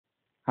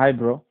Hi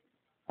bro,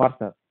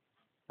 WhatsApp.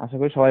 আশা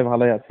করি সবাই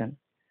ভালোই আছেন।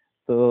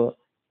 তো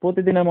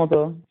প্রতিদিনের মতো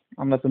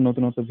আমরা তো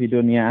নতুন নতুন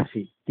ভিডিও নিয়ে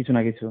আসি কিছু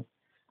না কিছু।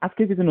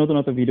 আজকে কিছু নতুন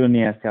নতুন ভিডিও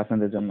নিয়ে আসছি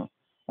আপনাদের জন্য।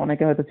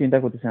 অনেকে হয়তো চিন্তা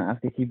করতেছেন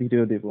আজকে কি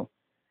ভিডিও দেব।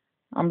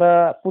 আমরা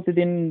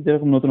প্রতিদিন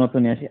যেরকম নতুনত্ব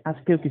নিয়ে আসি,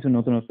 আজকেও কিছু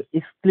নতুনত্ব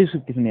এক্সক্লুসিভ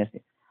কিছু নিয়ে আসি।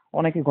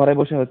 অনেকে ঘরে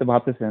বসে হয়তো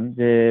ভাবতেছেন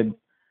যে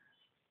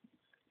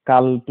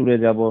কাল ট্যুরে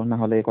যাব, না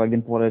হলে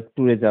কয়েকদিন পরে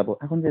ট্যুরে যাব।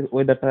 এখন যে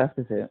ওয়েদারটা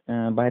আসতেছে,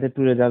 বাইরে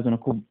ট্যুরে যাওয়ার জন্য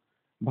খুব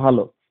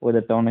ভালো,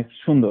 ওয়েদারটা অনেক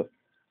সুন্দর।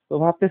 তো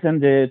ভাবতেছেন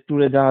যে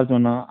ট্যুরে যাওয়ার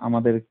জন্য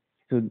আমাদের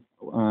কিছু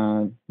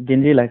আহ,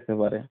 গেঞ্জি লাগতে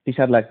পারে, টি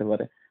শার্ট লাগতে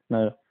পারে,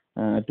 আপনার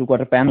টু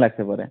কোয়ার্টার প্যান্ট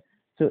লাগতে পারে।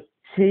 তো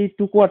সেই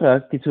টু কোয়ার্টার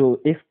কিছু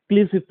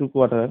এক্সক্লুসিভ টু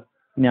কোয়ার্টার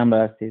নিয়ে আমরা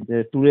আসছি, যে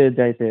ট্যুরে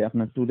যাইতে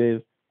আপনার ট্যুরে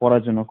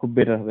পরার জন্য খুব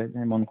বেটার হবে।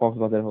 যেমন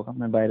কক্সবাজার হোক,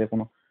 আপনার বাইরে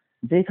কোনো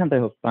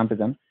যেইখানটায় হোক প্রান্তে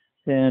যান,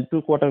 টু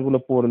কোয়ার্টার গুলো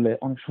পরলে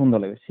অনেক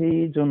সুন্দর লাগে। সেই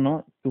জন্য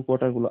টু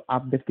কোয়ার্টার গুলো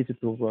আপডেট কিছু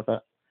টু কোয়ার্টার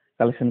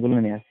কালেকশন গুলো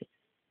নিয়ে আসি।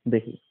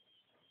 দেখি,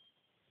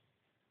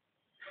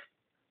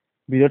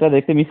 ভিডিওটা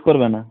দেখতে মিস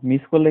করবে না,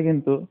 মিস করলে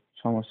কিন্তু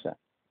সমস্যা।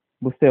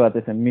 বুঝতে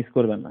পারতেছেন, মিস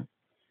করবেন না।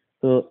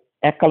 তো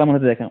এক কালার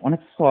মধ্যে দেখেন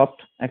অনেক সফট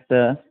একটা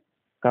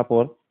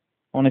কাপড়,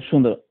 অনেক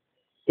সুন্দর।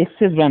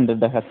 এক্সেস ব্র্যান্ডের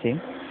দেখাচ্ছি,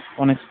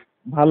 অনেক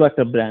ভালো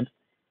একটা ব্র্যান্ড।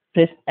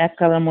 ফ্রেশ এক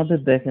কালার মধ্যে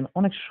দেখেন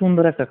অনেক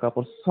সুন্দর একটা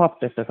কাপড়, সফট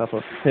একটা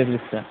কাপড়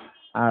ফেব্রিক্সটা।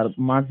 আর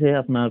মাঝে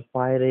আপনার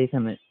পায়ের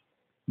এইখানে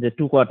যে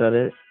টু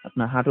কোয়ার্টারে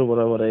আপনার হাঁটু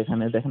বরাবর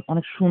এখানে দেখেন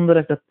অনেক সুন্দর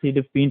একটা 3D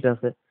প্রিন্ট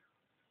আছে।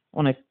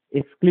 অনেক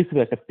এক্সক্লুসিভ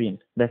একটা প্রিন্ট,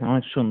 দেখেন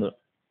অনেক সুন্দর।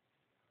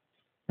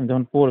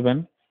 যখন পরবেন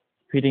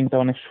ফিটিংটা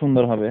অনেক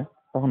সুন্দর হবে,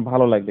 তখন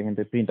ভালো লাগবে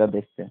কিন্তু প্রিন্টটা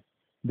দেখতে।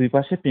 দুই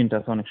পাশে প্রিন্ট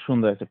আছে, অনেক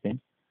সুন্দর একটা প্রিন্ট।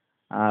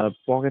 আর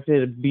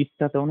পকেটের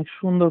বিটটাতে অনেক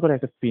সুন্দর করে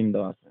একটা প্রিন্ট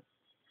দেওয়া আছে।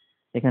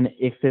 এখানে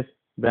এক্সেস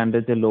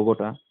ব্র্যান্ডের যে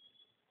লোগোটা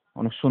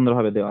অনেক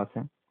সুন্দরভাবে দেওয়া আছে।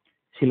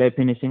 সেলাই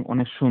ফিনিশিং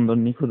অনেক সুন্দর,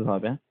 নিখুঁত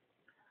ভাবে।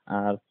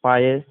 আর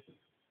পায়ে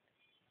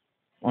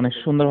অনেক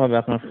সুন্দরভাবে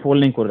আপনার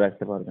ফোল্ডিং করে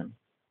রাখতে পারবেন।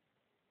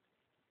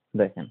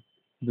 দেখেন,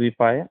 দুই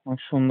পায়ে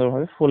অনেক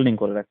সুন্দরভাবে ফোল্ডিং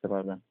করে রাখতে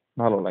পারবেন,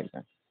 ভালো লাগবে।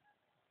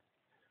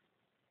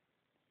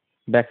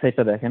 ব্যাক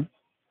সাইডটা দেখেন,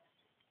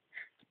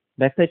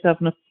 ব্যাক সাইডটা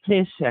আপনার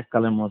ফ্রেশ এক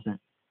কালার মধ্যে।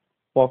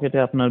 পকেটে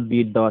আপনার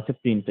বিট দেওয়া আছে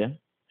প্রিন্টে,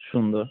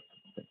 সুন্দর।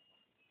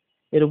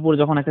 এর উপর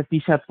যখন একটা টি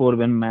শার্ট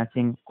পরবেন,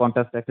 ম্যাচিং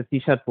কন্ট্রাস্ট একটা টি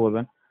শার্ট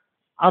পরবেন,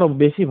 আরো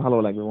বেশি ভালো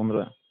লাগবে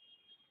বন্ধুরা।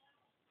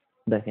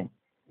 দেখেন,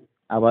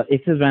 আবার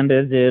এক্সেস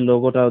ব্র্যান্ডের যে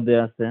লোগোটাও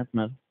দেওয়া আছে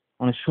আপনার,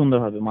 অনেক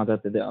সুন্দরভাবে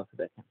মাঝাতে দেওয়া আছে।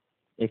 দেখেন,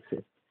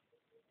 এক্সেস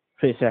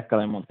ফ্রেশ এক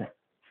কালারের মধ্যে।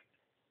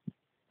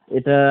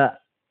 এটা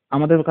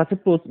আমাদের কাছে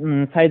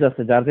সাইজ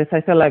আছে, যার যে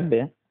সাইজটা লাগবে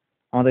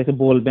আমাদেরকে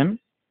বলবেন,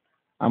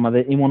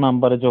 আমাদের ইমো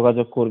নাম্বারে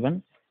যোগাযোগ করবেন।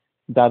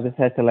 যার যে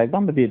সাইজটা লাগবে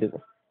আমরা দিয়ে দেবো।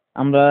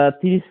 আমরা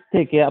 30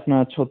 থেকে আপনার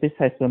 36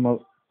 সাইজ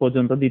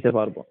পর্যন্ত দিতে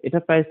পারবো। এটা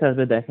প্রাইস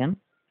আসবে দেখেন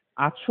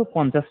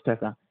 850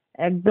 টাকা।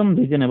 একদম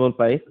রিজনেবল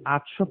প্রাইস,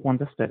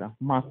 850 টাকা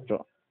মাত্র।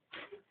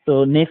 তো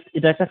নেক্সট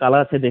এটা একটা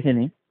কালার আছে, দেখে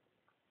নিই।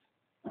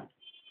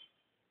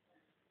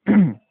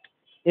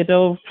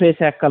 এটাও ফ্রেশ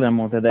এক কালারের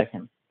মধ্যে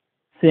দেখেন,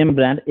 সেম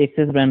ব্র্যান্ড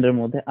এক্সেস ব্র্যান্ডের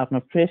মধ্যে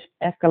আপনার ফ্রেশ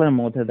এক কালারের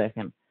মধ্যে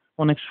দেখেন,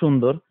 অনেক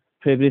সুন্দর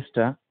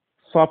ফেব্রিক্সটা,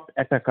 সফট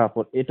একটা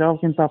কাপড়। এটাও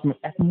কিন্তু আপনার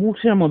এক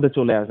মুঠের মধ্যে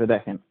চলে আসবে।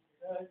 দেখেন,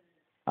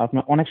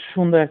 আপনার অনেক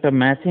সুন্দর একটা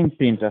ম্যাচিং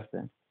প্রিন্ট আছে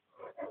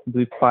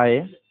দুই পায়ে,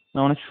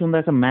 অনেক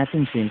সুন্দর একটা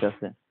ম্যাচিং প্রিন্ট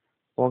আছে।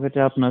 পকেটে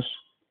আপনার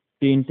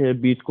প্রিন্টের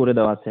বিট করে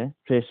দেওয়া আছে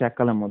ফ্রেশ এক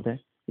কালারের মধ্যে।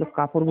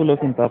 কাপড়গুলো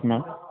কিন্তু আপনার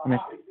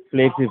অনেক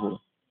ফ্লেক্সিবল,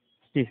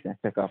 ঠিক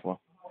একটা কাপড়।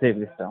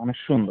 ফেব্রিক্সটা অনেক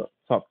সুন্দর,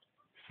 সফট।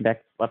 ব্যাক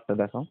পার্টটা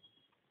দেখো,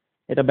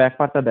 এটা ব্যাক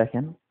পার্টটা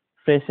দেখেন,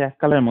 ফ্রেশ এক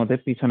কালারের মধ্যে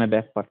পিছনে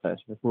ব্যাক পার্টটা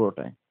আসবে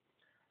পুরোটাই।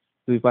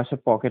 দুই পাশে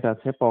পকেট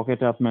আছে,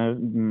 পকেটে আপনার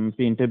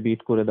প্রিন্টে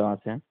বিট করে দেওয়া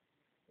আছে,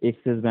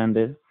 এক্সেস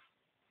ব্র্যান্ডের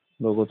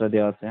লোগোটা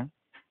দেওয়া আছে।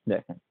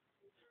 দেখেন,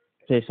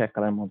 ফ্রেশ এক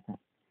কালারের মধ্যে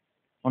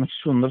অনেক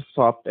সুন্দর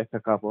সফট একটা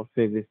কাপড়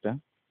ফেব্রিকটা।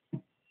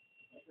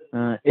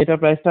 এটার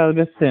প্রাইসটা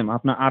আসবে সেম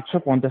আপনার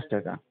 850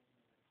 টাকা।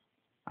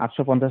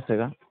 850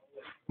 টাকা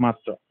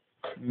মাত্র।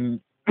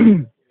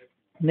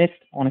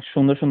 নেক্সট অনেক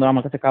সুন্দর সুন্দর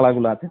আমার কাছে কালার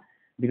গুলো আছে।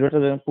 ভিডিওটা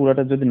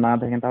পুরোটা যদি না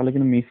দেখেন তাহলে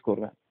কিন্তু মিস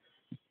করবেন।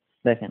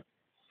 দেখেন,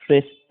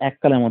 ফ্রেশ এক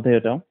কালারের মধ্যে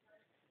এটাও।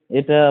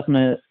 এটা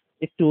আপনার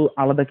একটু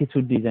আলাদা কিছু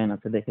ডিজাইন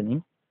আছে, দেখে নিন।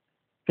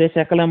 ফ্রেশ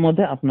এক কালারের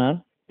মধ্যে আপনার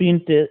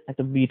প্রিন্টে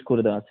একটা বিট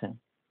করে দেওয়া আছে,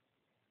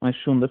 অনেক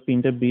সুন্দর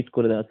প্রিন্টের বিট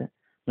করে দেওয়া আছে।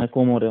 আপনার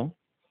কোমরেও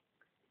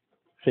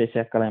ফ্রেশ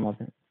এক কালারের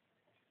মধ্যে।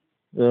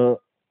 তো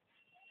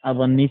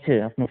আবার নিচে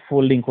আপনি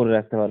ফোল্ডিং করে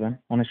রাখতে পারবেন,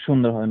 অনেক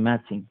সুন্দর হবে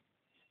ম্যাচিং।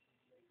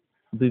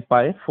 দুই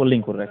পায়ে ফোল্ডিং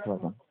করে রাখতে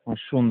পারবেন, অনেক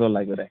সুন্দর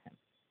লাগবে। দেখেন,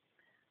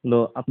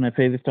 আপনার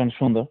ফেব্রিকটা অনেক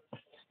সুন্দর,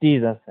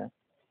 স্টিচ আছে।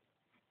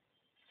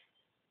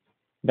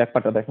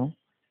 ব্যাকপার্টটা দেখুন,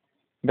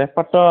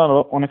 ব্যাকপার্টটা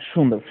অনেক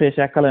সুন্দর ফ্রেশ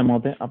এক কালারের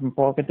মধ্যে। আপনার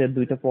পকেটে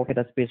দুইটা পকেট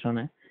আছে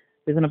পেছনে,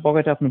 পেছনে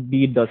পকেটে আপনার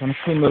বিট দেওয়া আছে, অনেক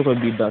সুন্দর করে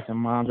বিট দেওয়া আছে,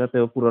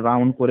 মাঝাতেও পুরো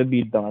রাউন্ড করে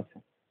বিট দেওয়া আছে।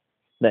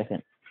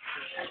 দেখেন,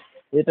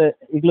 এটা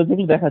এগুলো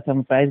যেগুলো দেখাচ্ছে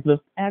আমার প্রাইস গুলো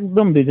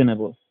একদম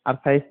রিজনেবল। আর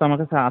সাইজ তো আমার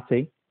কাছে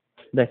আছেই।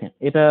 দেখেন,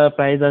 এটা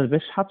প্রাইস আসবে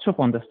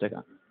 750 টাকা।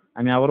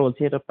 আমি আবার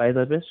বলছি, এটা প্রাইস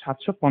আসবে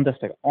 750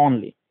 টাকা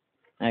অনলি,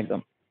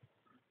 একদম।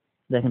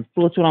 দেখেন,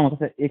 প্রচুর আমার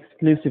কাছে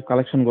এক্সক্লুসিভ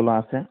কালেকশন গুলো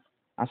আছে।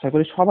 আশা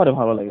করি সবারই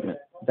ভালো লাগবে।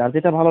 যার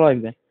যেটা ভালো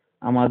লাগবে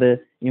আমাদের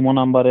ইমো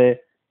নাম্বারে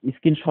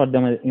স্ক্রিনশট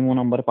দিয়ে আমাদের ইমো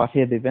নাম্বারে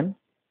পাঠিয়ে দিবেন।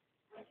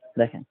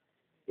 দেখেন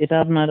এটা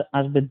আপনার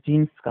আসবে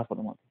জিন্স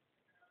কাপড়ের মধ্যে,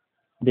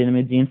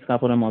 ডেনিমের জিন্স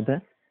কাপড়ের মধ্যে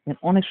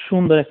অনেক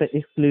সুন্দর একটা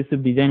এক্সক্লুসিভ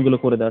ডিজাইন গুলো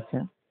করে দেওয়া আছে।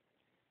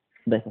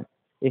 দেখেন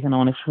এখানে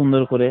অনেক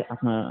সুন্দর করে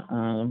আপনার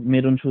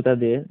মেরুন সুতা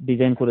দিয়ে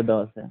ডিজাইন করে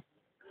দেওয়া আছে।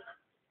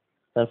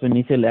 তারপর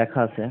নিচে লেখা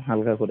আছে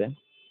হালকা করে,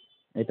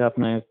 এটা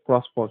আপনার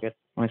ক্রস পকেট,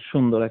 অনেক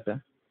সুন্দর একটা।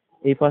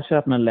 এই পাশে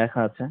আপনার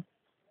লেখা আছে,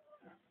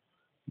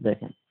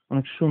 দেখেন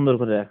অনেক সুন্দর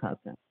করে লেখা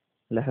আছে,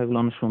 লেখাগুলো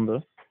অনেক সুন্দর।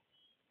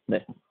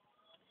 দেখেন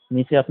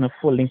নিচে আপনার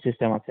ফোল্ডিং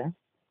সিস্টেম আছে,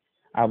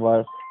 আবার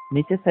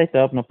নিচের সাইডে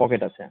আপনার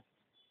পকেট আছে।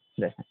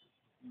 দেখেন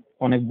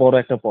অনেক বড়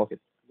একটা পকেট,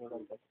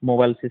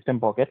 মোবাইল সিস্টেম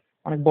পকেট,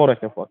 অনেক বড়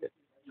একটা পকেট,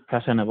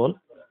 ফ্যাশনেবল।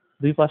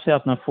 দুই পাশে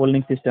আপনার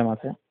ফোল্ডিং সিস্টেম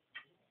আছে,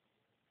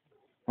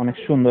 অনেক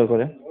সুন্দর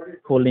করে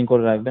ফোল্ডিং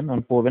করে রাখবেন,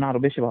 পরবেন আরো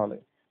বেশি ভালো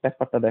লাগে। ব্যাক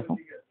পার্টটা দেখো,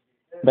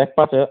 ব্যাক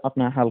পার্টে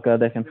আপনার হালকা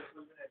দেখেন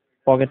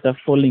পকেটটা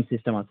ফোল্ডিং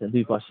সিস্টেম আছে,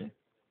 দুই পাশে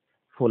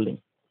ফোল্ডিং,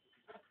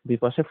 দুই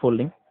পাশে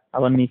ফোল্ডিং,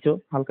 আবার নিচেও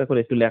হালকা করে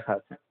একটু লেখা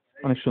আছে,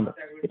 অনেক সুন্দর।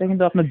 এটা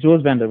কিন্তু আপনার জোস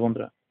ব্র্যান্ডের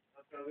বন্ধুরা।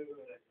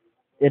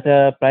 এটা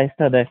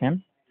প্রাইসটা দেখেন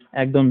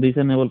একদম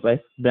রিজনেবল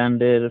প্রাইস,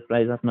 ব্র্যান্ডের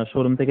প্রাইস আপনার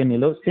শোরুম থেকে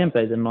নিলেও সেম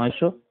প্রাইসে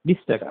 920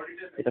 টাকা,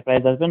 এটা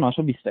প্রাইস আসবে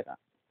 920 টাকা।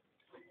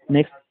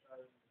 নেক্সট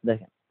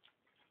দেখেন,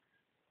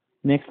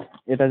 নেক্সট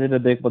এটা যেটা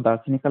দেখবো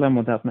দার্জিলিং কালার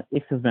মধ্যে আপনার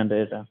এক্সেস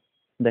ব্র্যান্ডের। এটা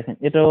দেখেন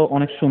এটাও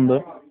অনেক সুন্দর,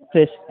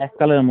 ফ্রেশ এক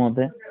কালারের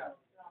মধ্যে,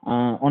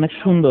 অনেক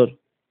সুন্দর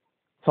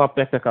সফট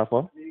একটা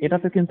কাপড়।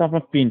 এটাতে কিন্তু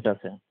আপনার প্রিন্ট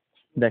আছে,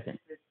 দেখেন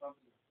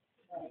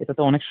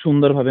এটাতে অনেক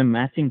সুন্দর ভাবে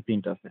ম্যাচিং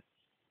প্রিন্ট আছে,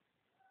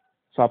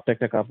 সফট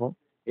একটা কাপড়।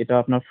 এটা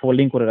আপনার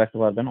ফোল্ডিং করে রাখতে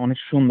পারবেন অনেক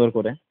সুন্দর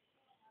করে,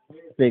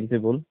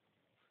 ফ্লেক্সিবল।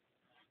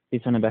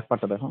 পিছনে ব্যাক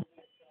পার্টটা দেখো,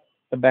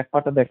 ব্যাক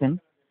পার্টটা দেখেন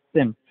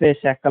সেম ফ্রেশ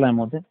এক কালারের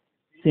মধ্যে,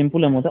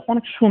 সিম্পলের মধ্যে,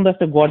 অনেক সুন্দর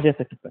একটা গর্জিয়াস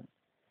একটা প্যান্ট।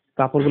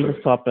 কাপড়গুলো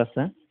সফট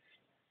আছে।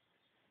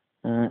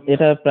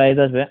 এটার প্রাইস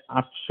আসবে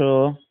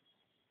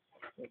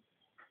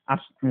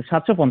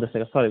 750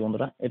 টাকা। সরি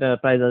বন্ধুরা, এটা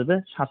প্রাইস আসবে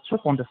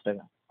 750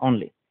 টাকা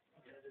অনলি,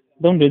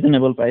 একদম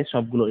রিজনেবল প্রাইস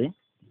সবগুলোরই।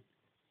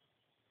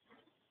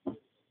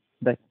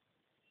 দেখ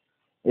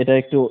এটা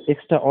একটু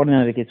এক্সট্রা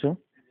অর্ডিনারি কিছু,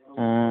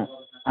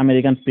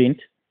 আমেরিকান প্রিন্ট,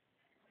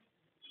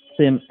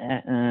 সেম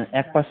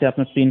এক পাশে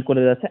আপনার প্রিন্ট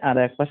করে যাচ্ছে আর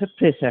এক পাশে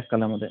ফ্রেশ এক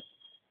কালার মধ্যে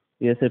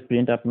ইউএস এর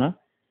প্রিন্ট, আপনার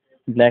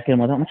ব্ল্যাক এর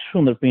মধ্যে, অনেক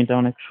সুন্দর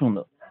প্রিন্টটা, অনেক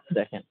সুন্দর।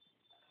 দেখেন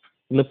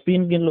এগুলো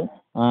প্রিন্ট গুলো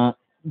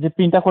যে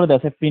প্রিন্টটা করে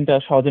দেওয়া আছে, প্রিন্টটা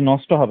সহজে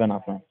নষ্ট হবে না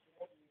আপনার।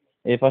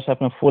 এই পাশে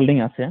আপনার ফোল্ডিং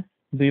আছে,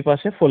 দুই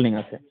পাশে ফোল্ডিং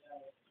আছে,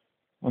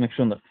 অনেক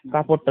সুন্দর।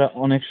 কাপড়টা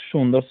অনেক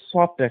সুন্দর,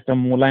 সফট একটা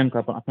মোলায়েম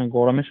কাপড়, আপনি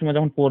গরমের সময়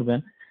যখন পরবেন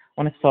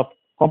অনেক সফট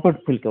কমফর্ট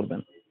ফিল করবেন।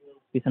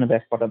 পিছনে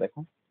ব্যাক পাটা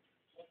দেখুন,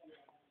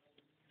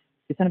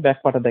 পিছনে ব্যাক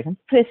পাটা দেখেন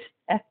ফ্রেশ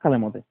এক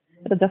কালারের মধ্যে,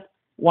 এটা জাস্ট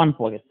ওয়ান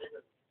পকেট,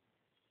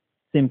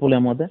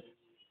 সিম্পলের মধ্যে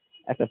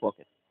একটা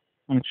পকেট,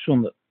 অনেক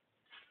সুন্দর।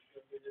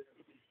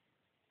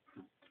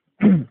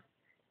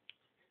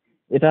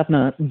 এটা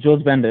আপনার জোস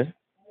ব্র্যান্ডের,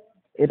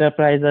 এটা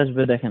প্রাইস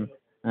আসবে দেখেন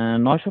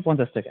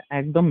 950 টাকা,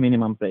 একদম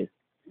মিনিমাম প্রাইস।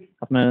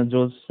 আপনার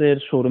জোসের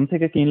শোরুম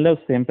থেকে কিনলেও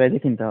সেম প্রাইসে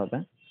কিনতে হবে।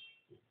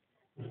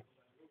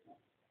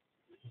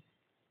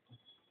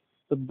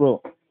 তো ব্রো,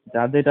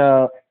 যার যেটা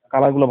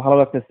কালার গুলো ভালো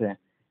লাগতেছে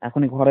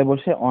এখনই ঘরে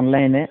বসে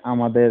অনলাইনে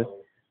আমাদের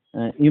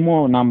ইমো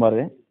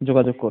নাম্বারে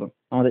যোগাযোগ করুন।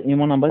 আমাদের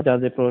ইমো নাম্বারে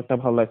যার যে প্রোডাক্টটা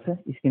ভালো লাগছে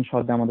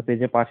স্ক্রিনশট দিয়ে আমাদের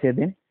পেজে পাঠিয়ে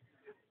দিন,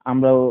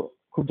 আমরাও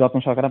খুব যত্ন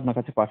সহকারে আপনার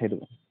কাছে পাঠিয়ে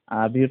দেবো।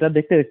 আর ভিডিওটা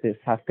দেখতে দেখতে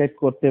সাবস্ক্রাইব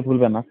করতে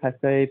ভুলবেন না,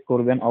 সাবস্ক্রাইব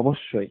করবেন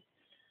অবশ্যই।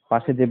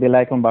 পাশে যে বেল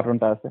আইকন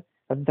বাটনটা আছে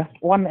জাস্ট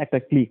ওয়ান একটা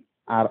ক্লিক,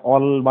 আর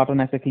অল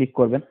বাটনে একটা ক্লিক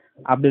করবেন,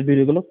 আপডেট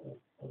ভিডিওগুলো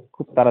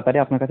খুব তাড়াতাড়ি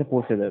আপনার কাছে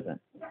পৌঁছে যাবে।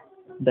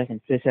 দেখেন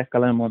ফ্রেশ এক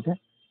কালারের মধ্যে,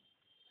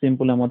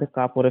 সিম্পলের মধ্যে,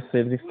 কাপড়ের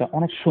ফেব্রিক্সটা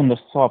অনেক সুন্দর,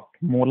 সফট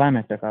মোলায়েম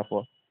একটা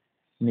কাপড়।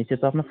 নিচে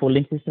তো আপনার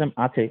ফোল্ডিং সিস্টেম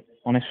আছে,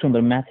 অনেক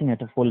সুন্দর ম্যাচিং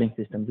একটা ফোল্ডিং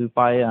সিস্টেম, দুই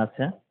পায়ে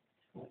আছে।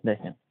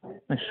 দেখেন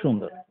অনেক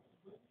সুন্দর,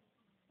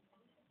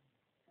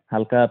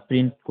 হালকা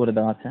প্রিন্ট করে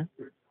দেওয়া আছে,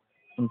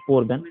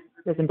 পরবেন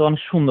এটা কিন্তু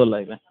অনেক সুন্দর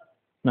লাগবে।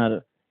 আপনার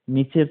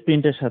নিচের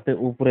প্রিন্টের সাথে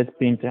উপরের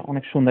প্রিন্টে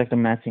অনেক সুন্দর একটা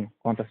ম্যাচিং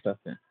কন্ট্রাস্ট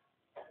আছে।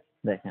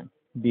 দেখেন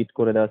বিট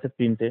করে দেওয়া আছে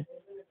প্রিন্টে।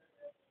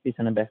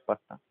 পিছনে ব্যাক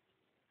পার্টটা,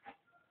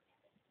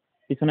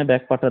 পিছনে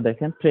ব্যাক পার্টটা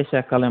দেখেন ফ্রেশ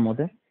এক কালারের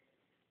মধ্যে,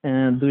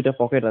 দুইটা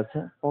পকেট আছে,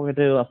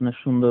 পকেটেও আপনার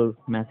সুন্দর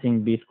ম্যাচিং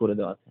বিট করে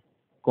দেওয়া আছে,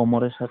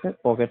 কোমরের সাথে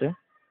পকেটে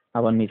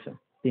আবার নিচে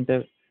তিনটা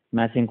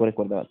ম্যাচিং করে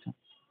করে দেওয়া আছে।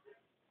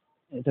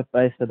 এটা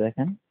প্রাইসটা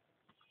দেখেন,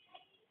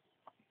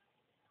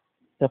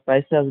 এটা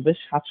প্রাইসটা আসবে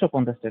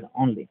 750 টাকা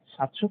অনলি,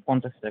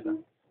 750 টাকা।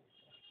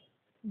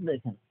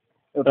 দেখেন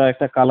ওটা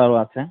একটা কালারও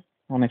আছে,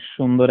 অনেক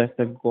সুন্দর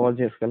একটা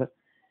গর্জিয়াস কালার।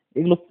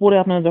 এগুলো পরে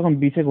আপনারা যখন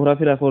বিচে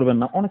ঘোরাফেরা করবেন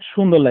না অনেক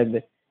সুন্দর লাগবে,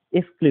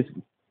 এক্সক্লুসিভ।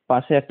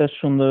 পাশে একটা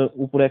সুন্দর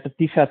উপরে একটা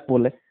টি শার্ট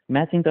পরলে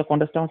ম্যাচিংটা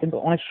কন্ট্রাস্টটা কিন্তু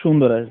অনেক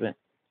সুন্দর আসবে।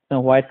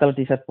 হোয়াইট কালার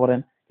টি শার্ট পরেন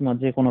কিংবা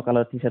যে কোনো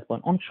কালার টি শার্ট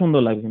পরেন অনেক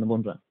সুন্দর লাগবে কিন্তু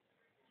বন্ধুরা।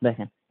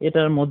 দেখেন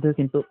এটার মধ্যে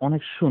কিন্তু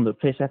অনেক সুন্দর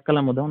ফ্রেশ এক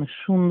কালার মধ্যে অনেক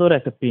সুন্দর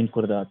একটা প্রিন্ট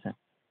করে দেওয়া আছে,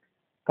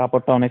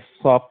 কাপড়টা অনেক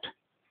সফট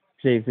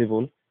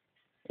ফ্লেক্সিবল।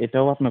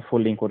 এটাও আপনার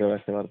ফোল্ডিং করে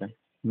রাখতে পারবেন,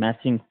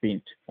 ম্যাচিং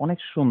প্রিন্ট অনেক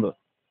সুন্দর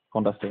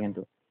কন্ট্রাস্টে,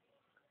 কিন্তু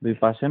দুই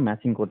পাশে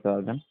ম্যাচিং করতে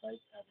পারবেন।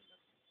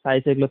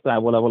 সাইজ এগুলো তো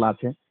অ্যাভেলেবল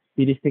আছে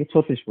 30 থেকে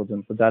 36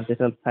 পর্যন্ত, যার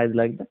যেটা সাইজ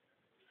লাগবে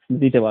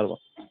দিতে পারবো।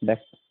 ব্যাক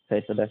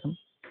সাইডটা দেখেন,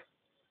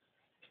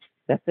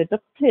 ব্যাক সাইডটা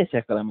ফ্রেশ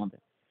এক কালারের মধ্যে,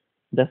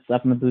 জাস্ট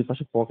আপনার দুই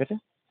পাশে পকেটে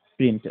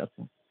প্রিন্ট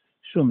আছে,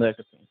 সুন্দর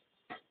একটা প্রিন্ট,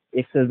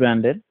 এক্সেস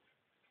ব্র্যান্ডের।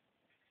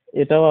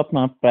 এটাও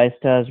আপনার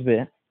প্রাইসটা আসবে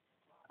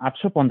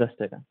 850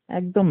 টাকা,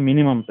 একদম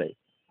মিনিমাম প্রাইস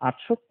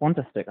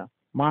 850 টাকা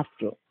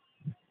মাত্র।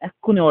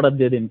 এক্ষুনি অর্ডার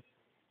দিয়ে দিন,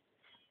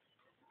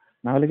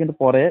 না হলে কিন্তু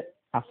পরে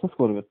আফসোস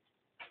করবে।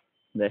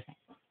 দেখেন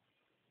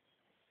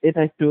এটা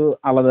একটু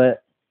আলাদা,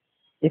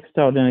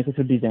 এক্সট্রা অর্ডিনারি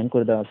কিছু ডিজাইন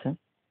করে দেওয়া আছে,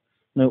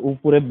 মানে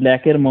উপরে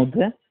ব্ল্যাক এর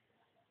মধ্যে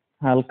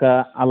হালকা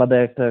আলাদা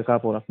একটা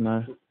কাপড়, আপনার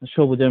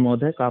সবুজের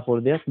মধ্যে কাপড়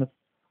দিয়ে আপনার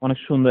অনেক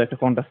সুন্দর একটা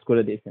কন্ট্রাস্ট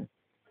করে দিয়েছেন।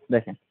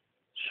 দেখেন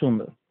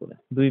সুন্দর করে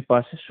দুই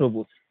পাশে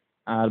সবুজ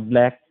আর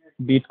ব্ল্যাক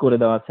বিট করে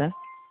দেওয়া আছে।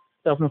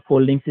 তো আপনার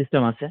ফোল্ডিং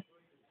সিস্টেম আছে,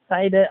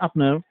 সাইডে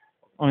আপনার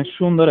অনেক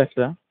সুন্দর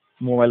একটা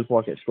মোবাইল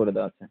পকেট করে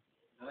দেওয়া আছে,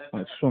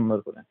 অনেক সুন্দর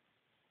করে।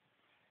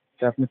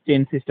 তো আপনার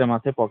চেন সিস্টেম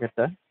আছে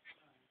পকেটটা,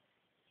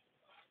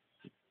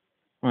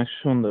 অনেক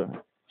সুন্দর।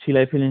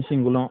 সেলাই ফিনিশিং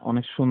গুলো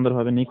অনেক সুন্দর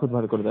ভাবে নিখুঁত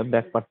ভাবে করে দেওয়া।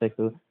 ব্যাক পার্টটা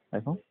একটু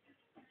দেখো,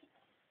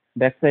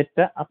 ব্যাক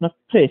সাইডটা আপনার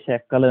ফ্রেশ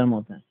এক কালারের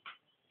মধ্যে,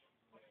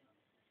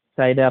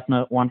 সাইডে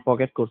আপনার ওয়ান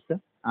পকেট করছে,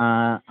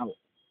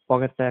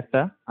 পকেটটা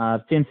একটা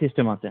চেন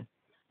সিস্টেম আছে,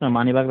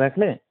 মানি ব্যাগ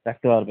রাখলে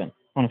রাখতে পারবেন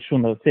অনেক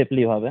সুন্দর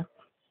সেফলি ভাবে,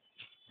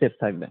 সেফ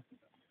থাকবে।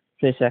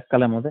 ফ্রেশ এক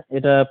কালারের মধ্যে,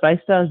 এটা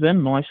প্রাইসটা আসবে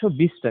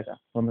 920 টাকা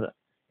বন্ধুরা,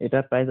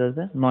 এটার প্রাইস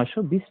আসবে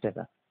 920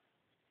 টাকা।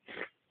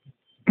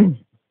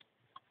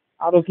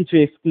 আরো কিছু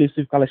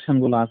এক্সক্লুসিভ কালেকশন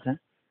গুলো আছে,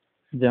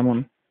 যেমন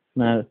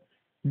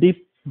ডিপ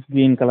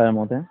গ্রিন কালারের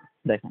মধ্যে,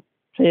 দেখেন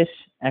ফ্রেশ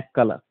এক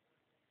কালার,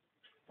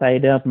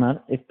 সাইডে আপনার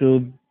একটু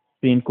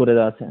প্রিন্ট করে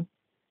দেওয়া আছে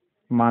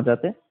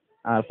মাঝাতে,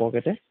 আর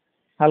পকেটে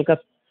হালকা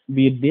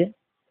বিট দিয়ে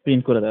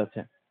প্রিন্ট করে দেওয়া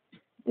আছে।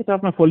 এটা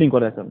আপনার ফোল্ডিং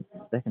করে আছে,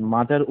 দেখেন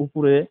মাজার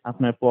উপরে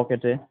আপনার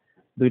পকেটে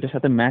দুইটার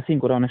সাথে ম্যাচিং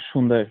করে অনেক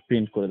সুন্দর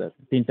প্রিন্ট করে দেওয়া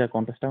আছে, তিনটা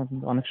কন্ট্রাস্টটা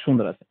অনেক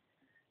সুন্দর আছে।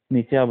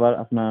 নিচে আবার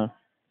আপনার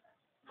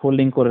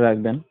ফোল্ডিং করে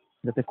রাখবেন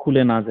যাতে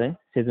খুলে না যায়,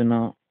 সেজন্য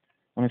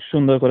অনেক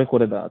সুন্দর করে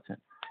করে দেওয়া আছে,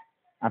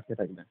 আটকে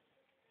থাকবে,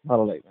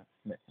 ভালো লাগবে।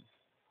 দেখেন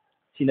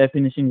সেলাই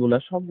ফিনিশিং গুলা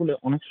সবগুলো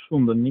অনেক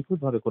সুন্দর নিখুঁত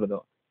ভাবে করে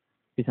দেওয়া।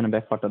 পিছনে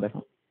ব্যাক পার্টটা দেখো,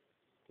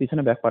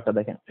 পিছনে ব্যাক পার্টটা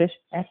দেখেন ফ্রেশ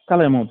এক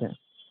কালারের মধ্যে,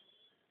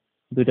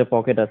 দুইটা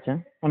পকেট আছে,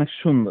 অনেক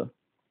সুন্দর।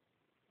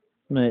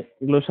 মানে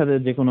এগুলোর সাথে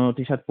যে কোনো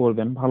টি শার্ট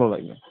পরবেন ভালো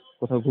লাগবে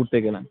কোথাও ঘুরতে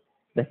গেলেন।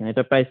 দেখেন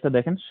এটা প্রাইসটা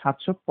দেখেন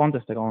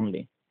 750 টাকা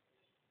অনলি।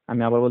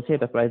 আমি আবার বলছি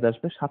এটা প্রাইস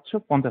আসবে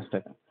 750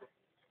 টাকা।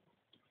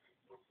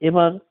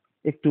 এবার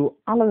একটু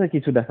আলাদা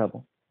কিছু দেখাবো,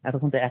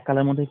 এতক্ষণ তো এক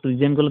কালারের মধ্যে একটু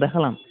ডিজাইন গুলো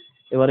দেখালাম,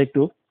 এবার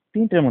একটু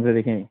প্রিন্টের মধ্যে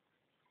দেখে নিই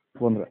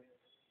বন্ধুরা।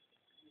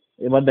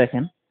 এবার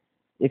দেখেন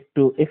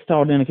একটু এক্সট্রা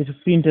অর্ডিনারি কিছু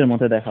প্রিন্টের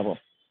মধ্যে দেখাবো।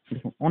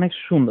 দেখুন অনেক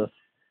সুন্দর,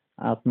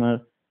 আপনার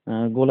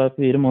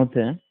গোলাপির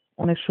মধ্যে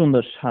অনেক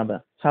সুন্দর সাদা,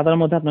 সাদার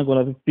মধ্যে আপনার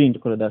গোলাপি প্রিন্ট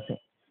করে দেওয়া আছে,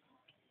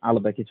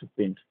 আলাদা কিছু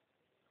প্রিন্ট।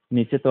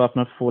 নিচে তো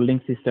আপনার ফোল্ডিং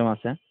সিস্টেম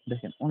আছে,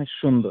 দেখেন অনেক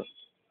সুন্দর,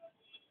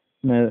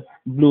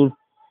 ব্লু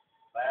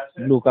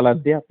ব্লু কালার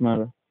দিয়ে আপনার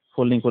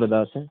ফোল্ডিং করে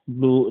দেওয়া আছে,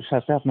 ব্লু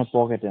সাথে আপনার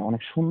পকেটে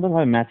অনেক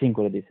সুন্দরভাবে ম্যাচিং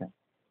করে দিয়েছে।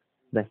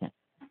 দেখেন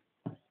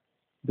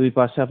দুই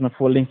পাশে আপনার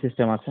ফোল্ডিং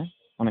সিস্টেম আছে,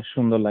 অনেক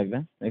সুন্দর লাগবে,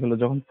 এগুলো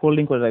যখন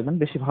ফোল্ডিং করে রাখবেন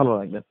বেশি ভালো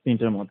লাগবে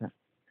প্রিন্টের মধ্যে।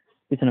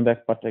 পিছনে ব্যাক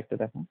পার্টটা একটু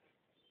দেখেন,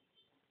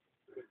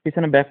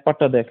 পিছনে ব্যাক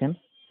পার্টটা দেখেন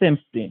সেম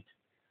প্রিন্ট,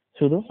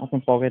 শুধু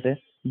আপনার পকেটে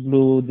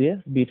ব্লু দিয়ে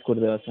বিট করে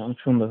দেওয়া আছে অনেক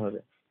সুন্দর হবে।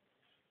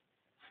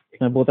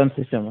 বোতাম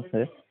সিস্টেম আছে,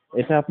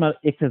 এটা আপনার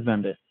এক্সেস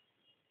ব্র্যান্ডের,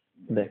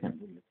 দেখেন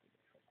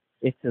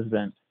এক্সেস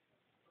ব্র্যান্ড।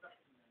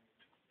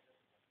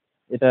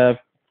 এটা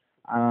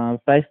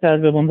প্রাইসটা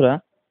আসবে বন্ধুরা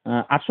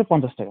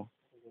 850 টাকা।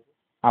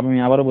 আমি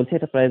আবারও বলছি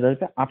এটা প্রাইস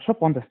আসবে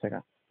 850 টাকা।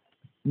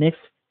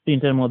 নেক্সট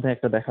প্রিন্টের মধ্যে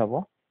একটা দেখাবো,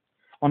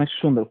 অনেক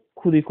সুন্দর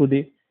খুদি খুদি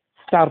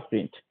স্টার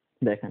প্রিন্ট।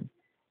 দেখেন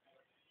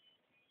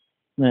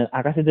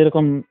আকাশে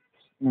যেরকম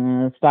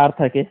স্টার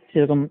থাকে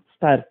সেরকম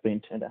স্টার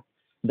প্রিন্ট এটা।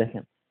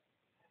 দেখেন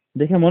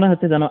দেখে মনে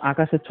হচ্ছে যেন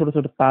আকাশের ছোট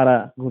ছোট তারা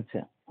ঘুরছে,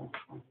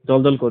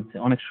 জলজল করছে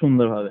অনেক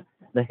সুন্দর ভাবে।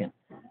 দেখেন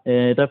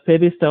এটা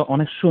ফেব্রিক্সটা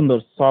অনেক সুন্দর,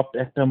 সফট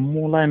একটা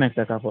মোলায়েম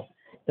একটা কাপড়,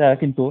 এটা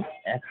কিন্তু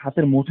এক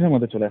হাতের মুঠোর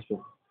মধ্যে চলে আসবে।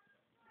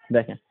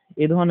 দেখেন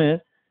এই ধরনের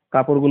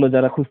কাপড়গুলো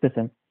যারা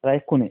খুঁজতেছেন তারা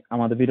এক্ষুনি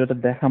আমাদের ভিডিওটা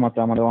দেখা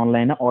মাত্র আমাদের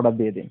অনলাইনে অর্ডার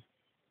দিয়ে দিন।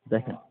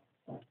 দেখেন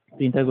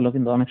প্রিন্টার গুলো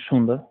কিন্তু অনেক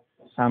সুন্দর,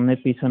 সামনে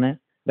পিছনে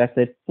ব্যাক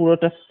সাইড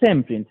পুরোটা সেম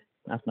প্রিন্ট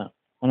আপনার,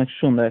 অনেক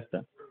সুন্দর একটা।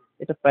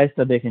 এটা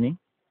প্রাইসটা দেখে নিই,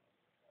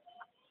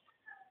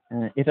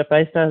 এটা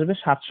প্রাইসটা আসবে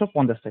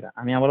 750 টাকা।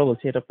 আমি আবারও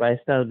বলছি এটা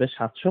প্রাইসটা আসবে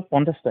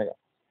 750 টাকা।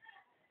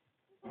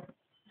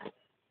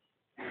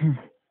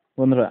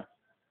 বন্ধুরা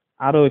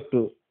আরো একটু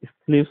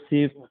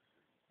এক্সক্লুসিভ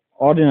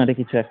অর্ডিনারি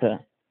কিছু একটা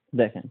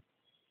দেখেন,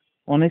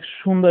 অনেক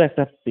সুন্দর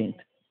একটা প্রিন্ট,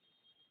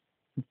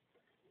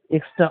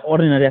 এক্সট্রা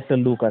অর্ডিনারি একটা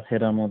লুক আছে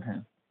এটার মধ্যে।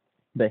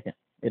 দেখেন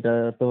এটা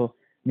তো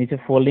নিচে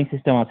ফোল্ডিং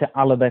সিস্টেম আছে,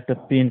 আলাদা একটা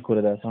প্রিন্ট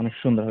করে দেওয়া আছে অনেক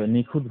সুন্দর ভাবে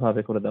নিখুঁত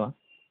ভাবে করে দেওয়া।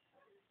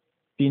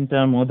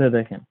 প্রিন্টার মধ্যে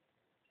দেখেন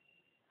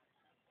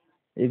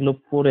এগুলো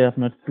পরে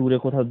আপনার ট্যুরে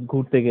কোথাও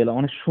ঘুরতে গেলে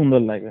অনেক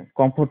সুন্দর লাগবে,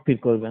 কমফোর্ট ফিল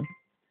করবেন।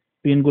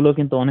 প্রিন্ট গুলো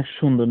কিন্তু অনেক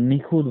সুন্দর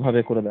নিখুঁত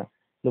ভাবে করে দেওয়া,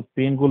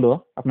 প্রিন্টগুলো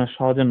আপনার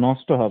সহজে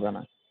নষ্ট হবে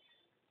না,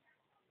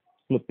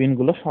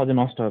 প্রিন্টগুলো সহজে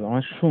নষ্ট হবে না।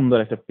 অনেক সুন্দর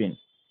একটা প্রিন্ট।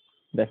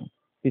 দেখেন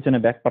পিছনে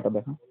ব্যাক পাটা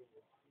দেখেন।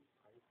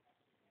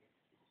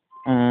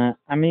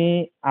 আমি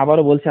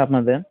আবারও বলছি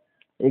আপনাদের,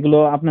 এগুলো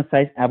আপনার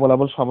সাইজ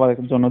অ্যাভেলেবল সবার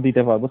জন্য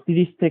দিতে পারবো।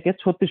 30 থেকে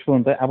 36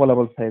 পর্যন্ত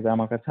অ্যাভেলেবল সাইজ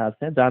আমার কাছে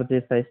আছে। যার যে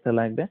সাইজটা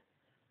লাগবে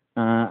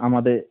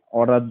আমাদের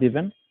অর্ডার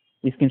দিবেন,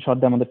 স্ক্রিনশট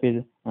দিয়ে আমাদের পেজ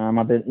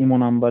আমাদের ইমো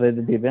নাম্বারে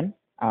দিবেন,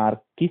 আর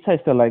কি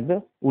সাইজটা লাগবে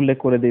উল্লেখ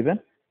করে দিবেন,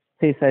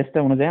 সেই সাইজটা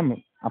অনুযায়ী আমি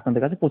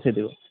আপনাদের কাছে পৌঁছে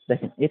দেবো।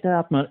 দেখেন এটা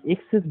আপনার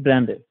এক্সেস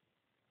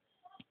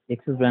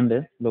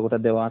ব্র্যান্ডের লোগোটা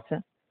দেওয়া আছে,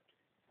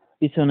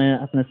 পিছনে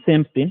আপনার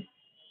সেম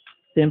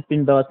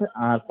প্রিন্ট দেওয়া আছে,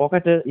 আর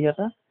পকেটের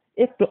ইয়াটা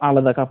একটু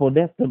আলাদা কাপড়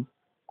দিয়ে একটু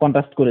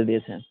কন্ট্রাস্ট করে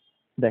দিয়েছে।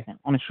 দেখেন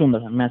অনেক সুন্দর,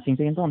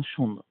 ম্যাচিংটা কিন্তু অনেক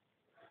সুন্দর।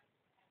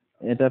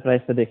 এটা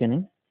প্রাইসটা দেখে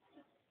নিন।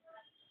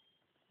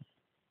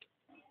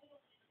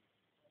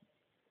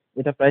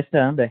 এটা প্রাইসটা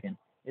দেখেন,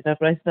 এটা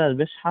প্রাইসটা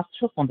আসবে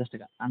 750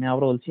 টাকা। আমি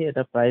আবার বলছি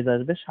এটা প্রাইস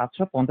আসবে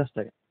 750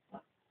 টাকা।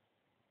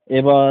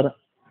 এবার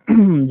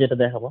যেটা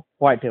দেখাবো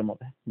হোয়াইটের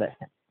মধ্যে,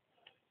 দেখেন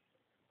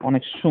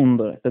অনেক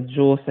সুন্দর একটা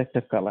জোস একটা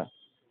কালার।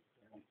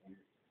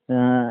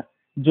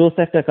 জোস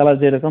একটা কালার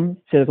যেরকম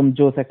সেরকম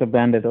জোস একটা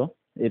ব্র্যান্ডেরও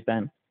এই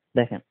প্যান্ট।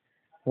 দেখেন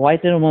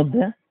হোয়াইটের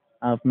মধ্যে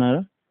আপনার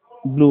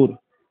ব্লুর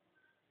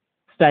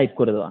স্ট্রাইপ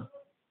করে দেওয়া,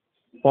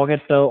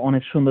 পকেটটাও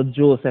অনেক সুন্দর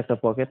জোস একটা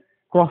পকেট,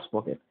 ক্রস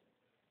পকেট,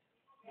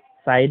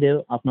 সাইডেও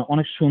আপনার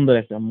অনেক সুন্দর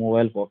একটা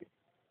মোবাইল পকেট।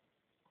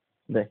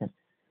 দেখেন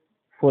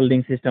ফোল্ডিং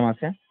সিস্টেম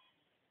আছে,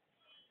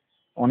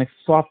 অনেক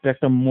সফট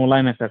একটা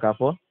মোলায়েম একটা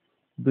কাপড়,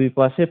 দুই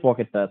পাশে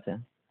পকেটটা আছে,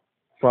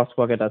 ক্রস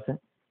পকেট আছে,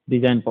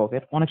 ডিজাইন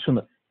পকেট অনেক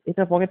সুন্দর।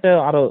 এটা পকেটটা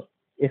আরো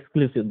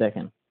এক্সক্লুসিভ।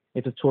 দেখেন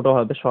একটু ছোট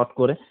হবে, শর্ট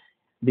করে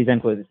ডিজাইন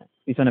করে দিচ্ছেন।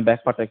 পিছনে ব্যাক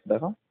পার্টটা একটু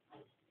দেখো,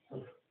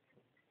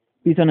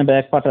 পিছনে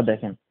ব্যাক পার্টটা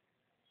দেখেন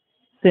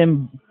সেম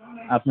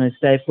আপনার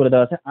স্টাইপ করে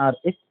দেওয়া আছে, আর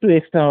একটু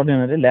এক্সট্রা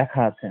অর্ডিনারি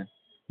লেখা আছে,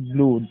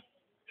 ব্লু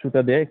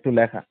সুতা দিয়ে একটু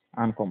লেখা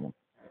আনকমন।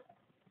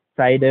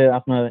 সাইডে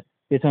আপনার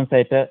পেছন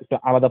সাইডটা একটু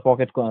আলাদা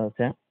পকেট করা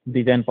আছে,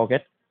 ডিজাইন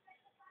পকেট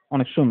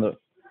অনেক সুন্দর।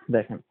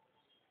 দেখেন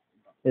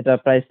এটা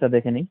প্রাইসটা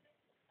দেখে নিই।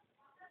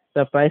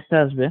 তার প্রাইসটা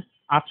আসবে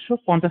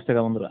 850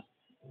 টাকা বন্ধুরা।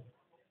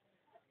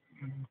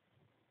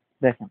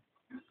 দেখেন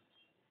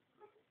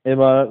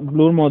এবার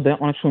ব্লুর মধ্যে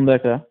অনেক সুন্দর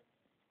একটা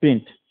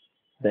প্রিন্ট।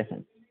 দেখেন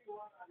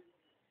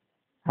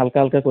হালকা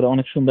হালকা করে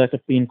অনেক সুন্দর একটা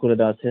প্রিন্ট করে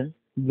দেওয়া আছে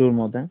ব্লুর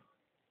মধ্যে।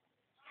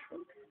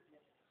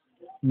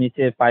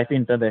 নিচে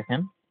পাইপিংটা দেখেন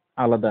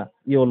আলাদা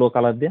ইয়েলো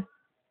কালার দিয়ে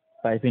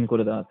পাইপিং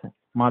করে দেওয়া আছে,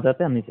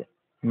 মাঝাতে আর নিচে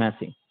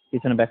ম্যাচিং।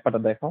 পিছনে ব্যাক পাটা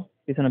দেখো,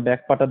 পিছনে ব্যাক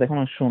পাটা দেখো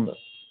অনেক সুন্দর,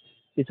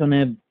 পিছনে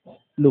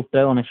লুকটা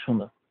অনেক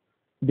সুন্দর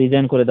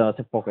ডিজাইন করে দেওয়া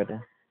আছে, পকেটে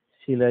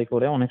সেলাই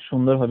করে অনেক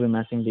সুন্দর ভাবে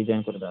ম্যাচিং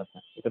ডিজাইন করে দেওয়া আছে।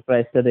 এটা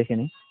প্রাইসটা দেখে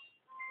নি।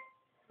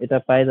 এটা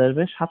প্রাইস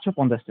আসবে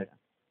 750 টাকা।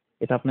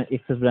 এটা আপনার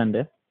এক্সেস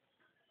ব্র্যান্ডের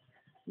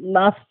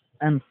লাস্ট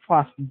এন্ড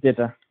ফার্স্ট,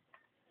 যেটা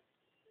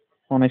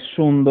অনেক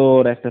সুন্দর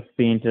একটা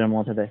প্রিন্টের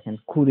মধ্যে দেখেন,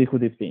 খুদি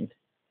খুদি প্রিন্ট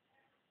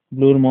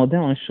ব্লুর মধ্যে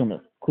অনেক সুন্দর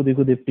খুদি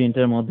খুদি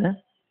প্রিন্টের মধ্যে।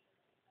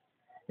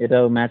 এটা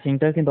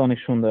ম্যাচিংটা কিন্তু অনেক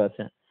সুন্দর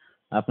আছে,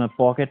 আপনার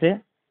পকেটে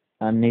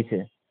আর নিচে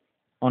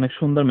অনেক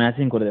সুন্দর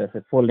ম্যাচিং করে দেওয়া আছে,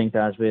 ফোল্ডিংটা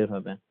আসবে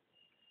এভাবে।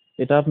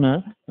 এটা আপনার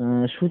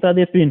সুতা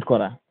দিয়ে প্রিন্ট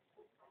করা,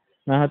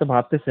 না হয়তো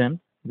ভাবতেছেন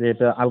যে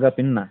এটা আলগা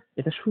প্রিন্ট, না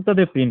এটা সুতা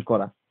দিয়ে প্রিন্ট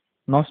করা,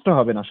 নষ্ট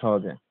হবে না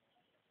সহজে।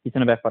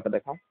 পিছনে ব্যাক পাটা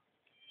দেখাও,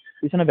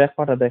 পিছনে ব্যাক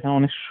পাটা দেখেন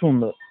অনেক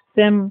সুন্দর,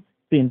 সেম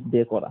প্রিন্ট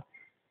দিয়ে করা,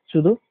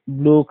 শুধু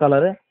ব্লু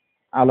কালারে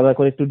আলাদা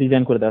করে একটু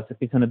ডিজাইন করে দেওয়া আছে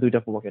পিছনে দুইটা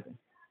পকেটে।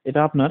 এটা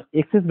আপনার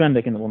এক্সেস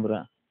ব্র্যান্ডে কিন্তু বন্ধুরা,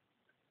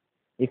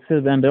 এক্সেস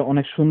ব্র্যান্ডে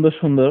অনেক সুন্দর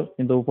সুন্দর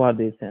কিন্তু উপহার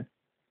দিয়েছে।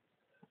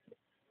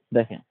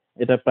 দেখেন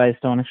এটার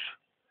প্রাইসটা অনেক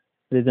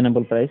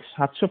রিজনেবল প্রাইস,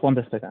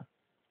 750 টাকা।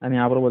 আমি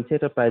আবারও বলছি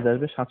এটা প্রাইস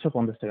আসবে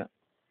 750 টাকা।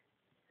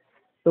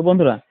 তো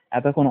বন্ধুরা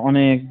এতক্ষণ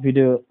অনেক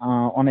ভিডিও,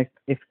 অনেক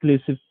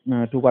এক্সক্লুসিভ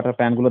টু কোয়ার্টার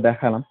প্যান্ট গুলো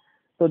দেখালাম।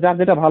 তো যার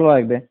যেটা ভালো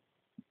লাগবে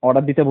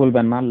অর্ডার দিতে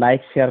ভুলবেন না,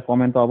 লাইক শেয়ার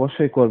কমেন্ট তো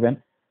অবশ্যই করবেন।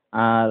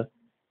 আর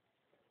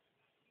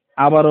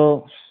আবারও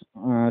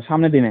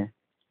সামনের দিনে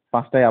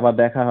 5টায় আবার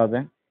দেখা হবে।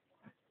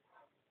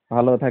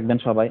 ভালো থাকবেন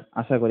সবাই,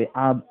 আশা করি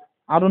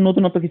আরো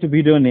নতুন নতুন কিছু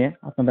ভিডিও নিয়ে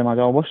আপনাদের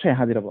মাঝে অবশ্যই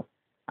হাজির হবো।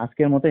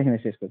 আজকের মতো এখানে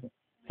শেষ করছি।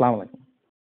 আসসালামু আলাইকুম।